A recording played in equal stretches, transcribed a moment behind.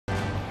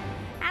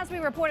As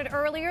we reported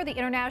earlier, the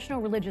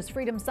International Religious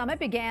Freedom Summit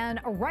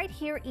began right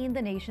here in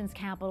the nation's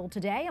capital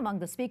today. Among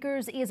the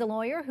speakers is a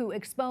lawyer who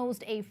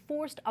exposed a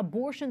forced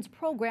abortions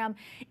program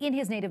in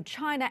his native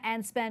China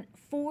and spent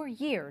 4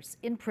 years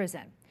in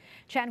prison.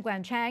 Chen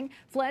Guangcheng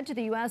fled to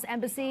the U.S.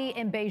 Embassy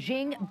in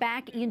Beijing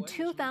back in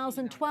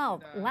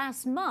 2012.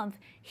 Last month,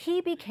 he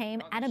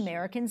became an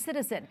American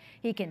citizen.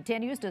 He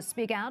continues to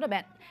speak out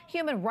about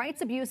human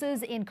rights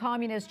abuses in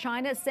communist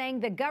China,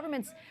 saying the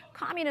government's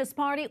Communist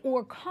Party,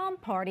 or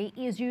Comparty,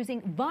 is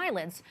using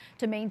violence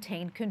to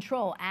maintain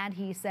control. And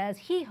he says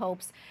he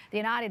hopes the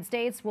United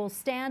States will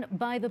stand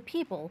by the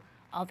people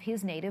of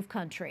his native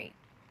country.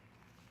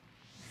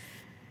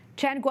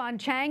 Chen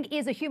Guangcheng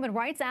is a human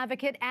rights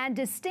advocate and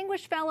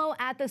distinguished fellow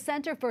at the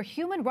Center for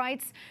Human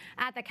Rights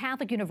at the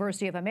Catholic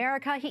University of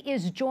America. He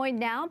is joined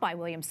now by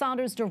William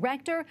Saunders,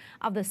 director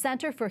of the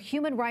Center for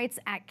Human Rights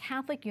at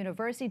Catholic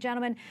University.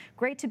 Gentlemen,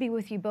 great to be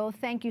with you both.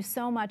 Thank you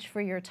so much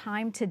for your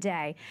time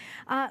today.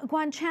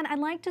 Guangcheng, I'd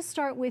like to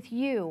start with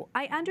you.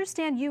 I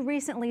understand you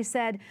recently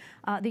said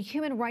the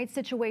human rights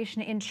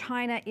situation in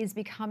China is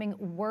becoming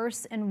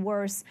worse and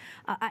worse.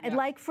 I'd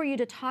like for you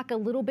to talk a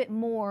little bit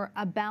more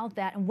about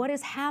that and what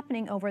is happening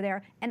over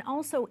there, and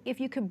also if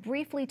you could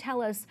briefly tell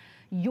us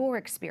your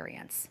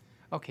experience.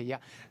 Okay, yeah.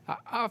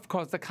 Of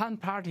course, the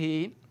Communist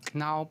Party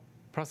now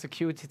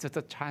prosecuted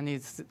the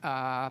Chinese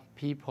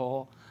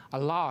people a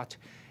lot.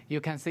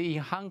 You can see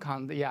in Hong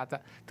Kong, the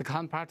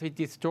Communist Party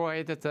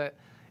destroyed the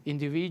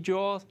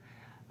individuals,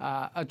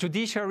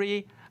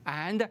 judiciary,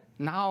 and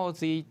now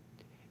they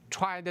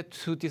tried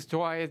to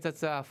destroy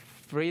the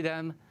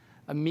freedom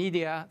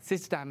media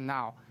system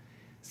now.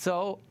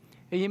 So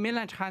in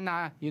mainland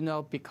China,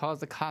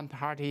 because the Communist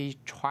Party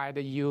tried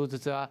to use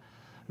the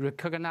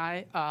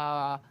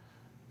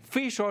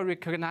facial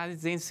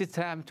recognizing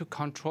system to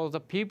control the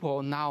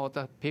people, now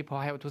the people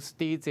have to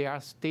stay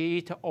their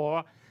state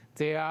or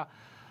their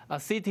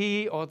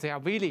city or their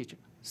village.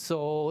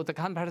 So the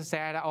Communist Party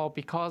said, oh,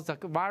 because the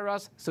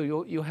virus, so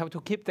you have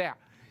to keep there.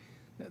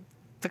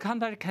 The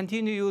Communist Party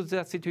continue to use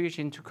the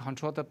situation to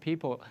control the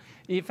people.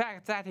 In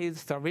fact, that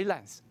is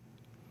surveillance.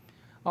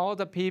 All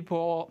the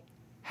people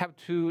have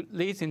to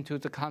listen to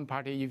the Communist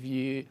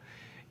Party.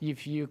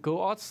 If you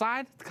go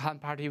outside, the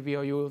Communist Party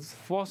will use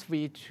force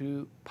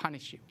to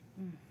punish you.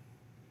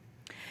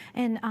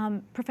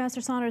 And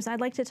Professor Saunders,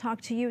 I'd like to talk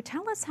to you.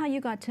 Tell us how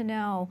you got to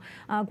know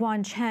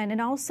Guangcheng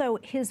and also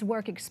his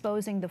work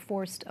exposing the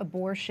forced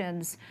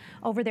abortions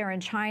over there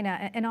in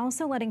China, and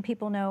also letting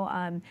people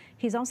know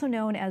he's also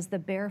known as the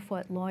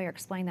barefoot lawyer.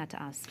 Explain that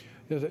to us.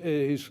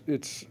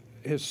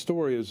 His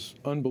story is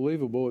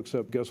unbelievable,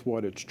 except guess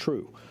what? It's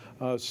true.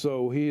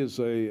 So he is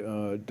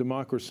a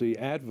democracy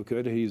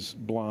advocate. He's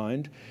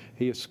blind.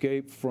 He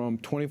escaped from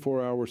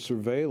 24-hour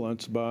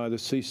surveillance by the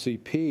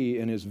CCP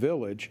in his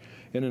village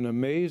in an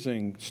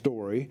amazing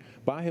story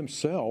by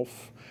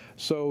himself.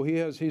 So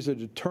he's a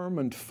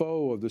determined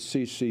foe of the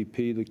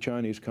CCP, the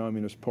Chinese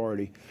Communist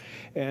Party.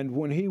 And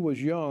when he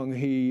was young,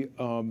 he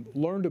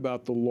learned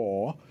about the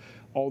law,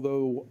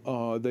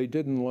 although they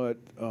didn't let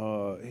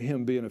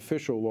him be an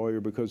official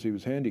lawyer because he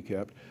was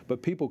handicapped,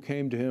 but people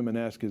came to him and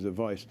asked his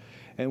advice.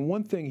 And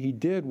one thing he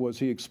did was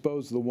he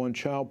exposed the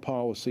one-child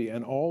policy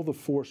and all the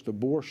forced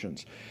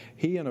abortions.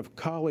 He and a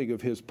colleague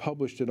of his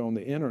published it on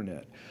the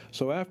internet.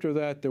 So after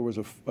that, there was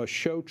a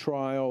show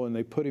trial, and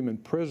they put him in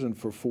prison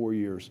for 4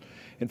 years.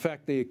 In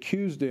fact, they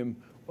accused him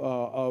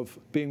of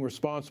being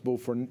responsible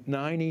for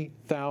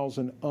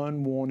 90,000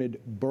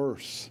 unwanted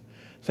births.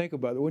 Think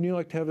about it. Wouldn't you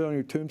like to have that on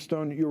your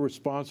tombstone? You're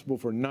responsible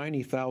for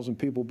 90,000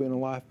 people being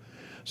alive.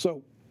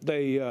 So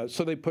they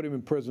put him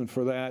in prison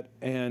for that.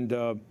 And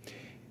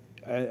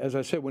as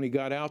I said, when he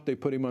got out, they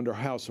put him under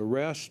house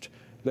arrest.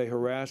 They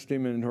harassed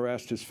him and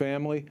harassed his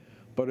family.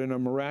 But in a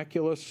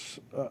miraculous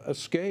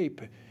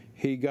escape,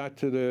 he got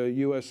to the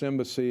U.S.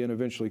 Embassy and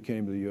eventually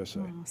came to the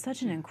USA. Oh,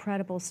 such an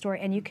incredible story,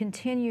 and you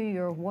continue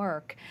your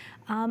work.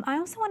 I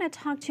also want to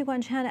talk to you,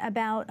 Guangcheng,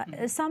 about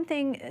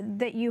something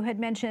that you had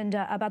mentioned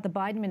about the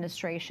Biden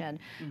administration,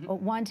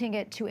 wanting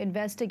it to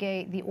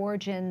investigate the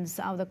origins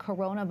of the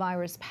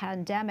coronavirus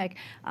pandemic.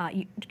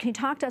 Can you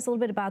talk to us a little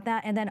bit about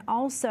that? And then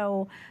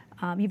also,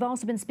 you've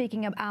also been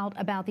speaking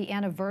about the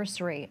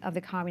anniversary of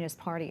the Communist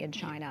Party in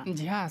China.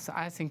 Yes,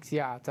 I think,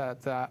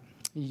 the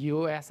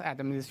U.S.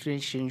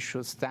 administration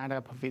should stand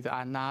up with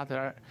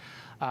another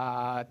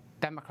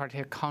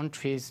democratic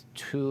countries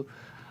to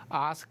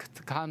ask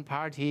the Communist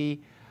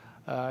Party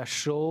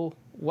show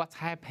what's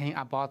happening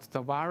about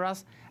the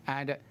virus,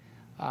 and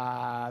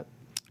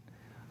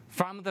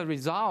from the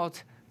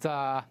result,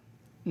 the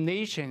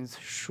nations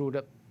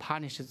should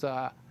punish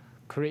the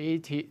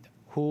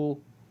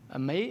who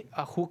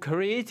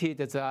created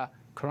the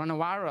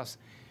coronavirus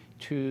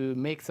to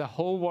make the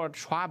whole world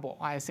trouble,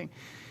 I think.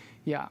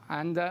 Yeah,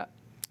 and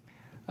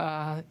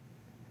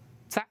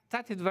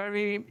that is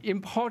very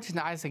important,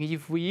 I think.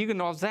 If we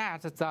ignore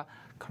that, the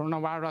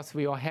coronavirus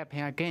will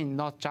happen again,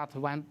 not just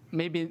one,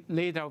 maybe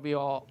later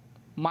will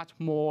much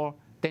more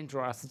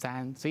dangerous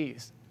than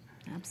this.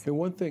 Absolutely. And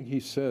one thing he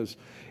says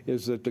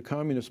is that the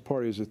Communist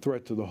Party is a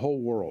threat to the whole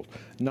world,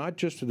 not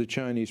just to the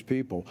Chinese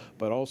people,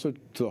 but also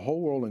to the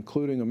whole world,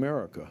 including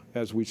America,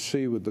 as we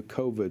see with the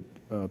COVID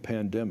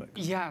pandemic.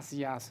 Yes,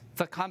 yes.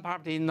 The Communist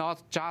Party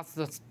not just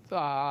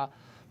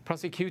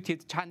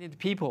persecuted Chinese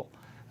people.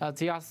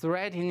 They are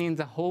threatening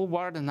the whole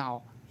world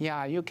now.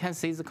 Yeah, you can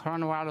see the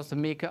coronavirus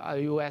make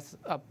U.S.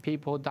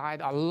 people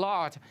died a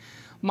lot,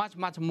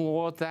 much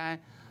more than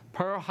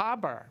Pearl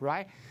Harbor,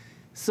 right?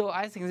 So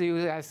I think the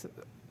U.S.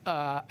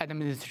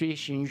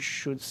 Administration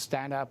should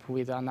stand up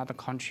with another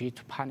country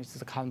to punish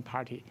the Communist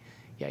Party.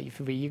 Yeah, if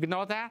we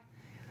ignore that,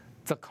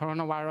 the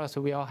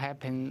coronavirus will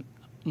happen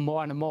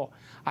more and more.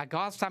 I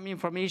got some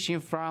information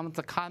from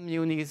the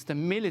communist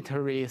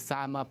military,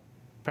 some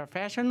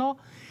professional.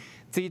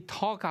 They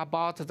talk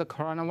about the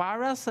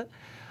coronavirus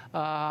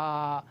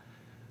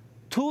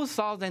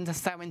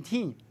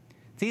 2017.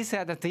 They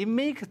said that they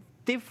make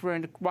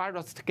different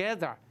virus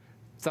together.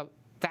 So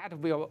that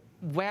will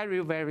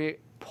very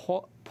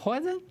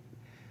poison.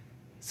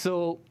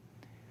 So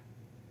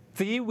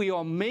they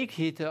will make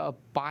it a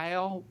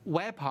bio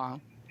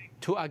weapon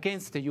to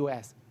against the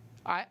U.S.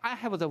 I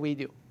have the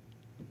video.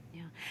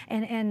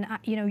 And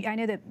you know, I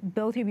know that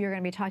both of you are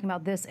going to be talking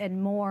about this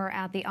and more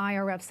at the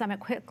IRF Summit.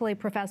 Quickly,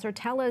 Professor,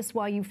 tell us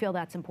why you feel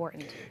that's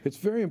important. It's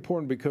very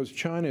important because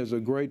China is a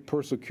great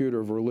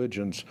persecutor of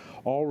religions,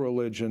 all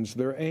religions.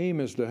 Their aim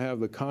is to have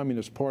the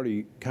Communist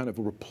Party kind of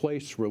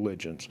replace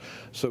religions.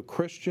 So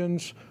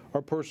Christians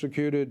are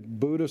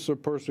persecuted, Buddhists are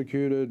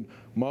persecuted,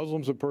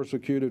 Muslims are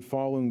persecuted,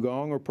 Falun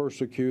Gong are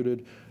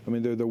persecuted. I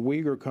mean, they're the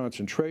Uyghur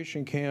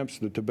concentration camps,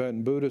 the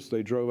Tibetan Buddhists.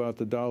 They drove out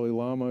the Dalai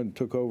Lama and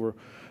took over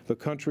the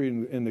country.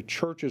 In the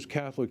churches,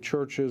 Catholic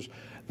churches,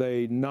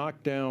 they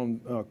knocked down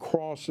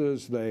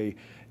crosses. They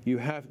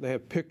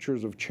have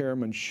pictures of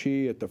Chairman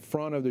Xi at the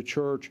front of the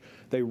church.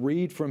 They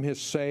read from his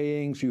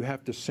sayings. You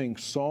have to sing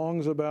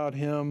songs about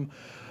him.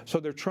 So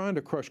they're trying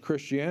to crush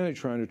Christianity,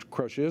 trying to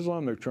crush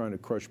Islam, they're trying to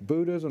crush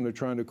Buddhism, they're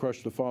trying to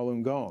crush the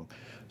Falun Gong.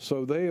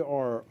 So they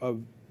are a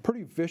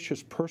pretty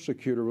vicious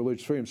persecutor of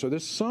religious freedom. So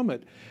this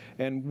summit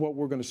and what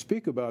we're going to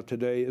speak about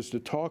today is to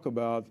talk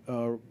about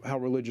how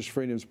religious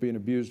freedom is being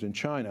abused in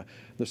China.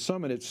 The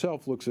summit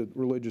itself looks at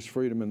religious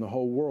freedom in the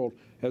whole world.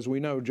 As we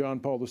know, John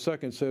Paul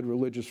II said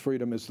religious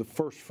freedom is the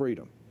first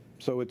freedom.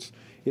 So it's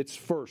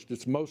first,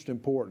 it's most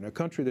important. A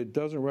country that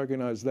doesn't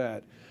recognize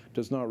that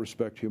does not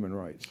respect human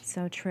rights.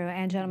 So true.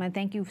 And gentlemen,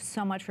 thank you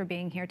so much for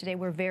being here today.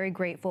 We're very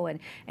grateful,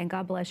 and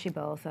God bless you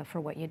both for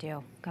what you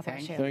do. God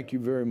bless you. Thank you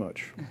very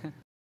much.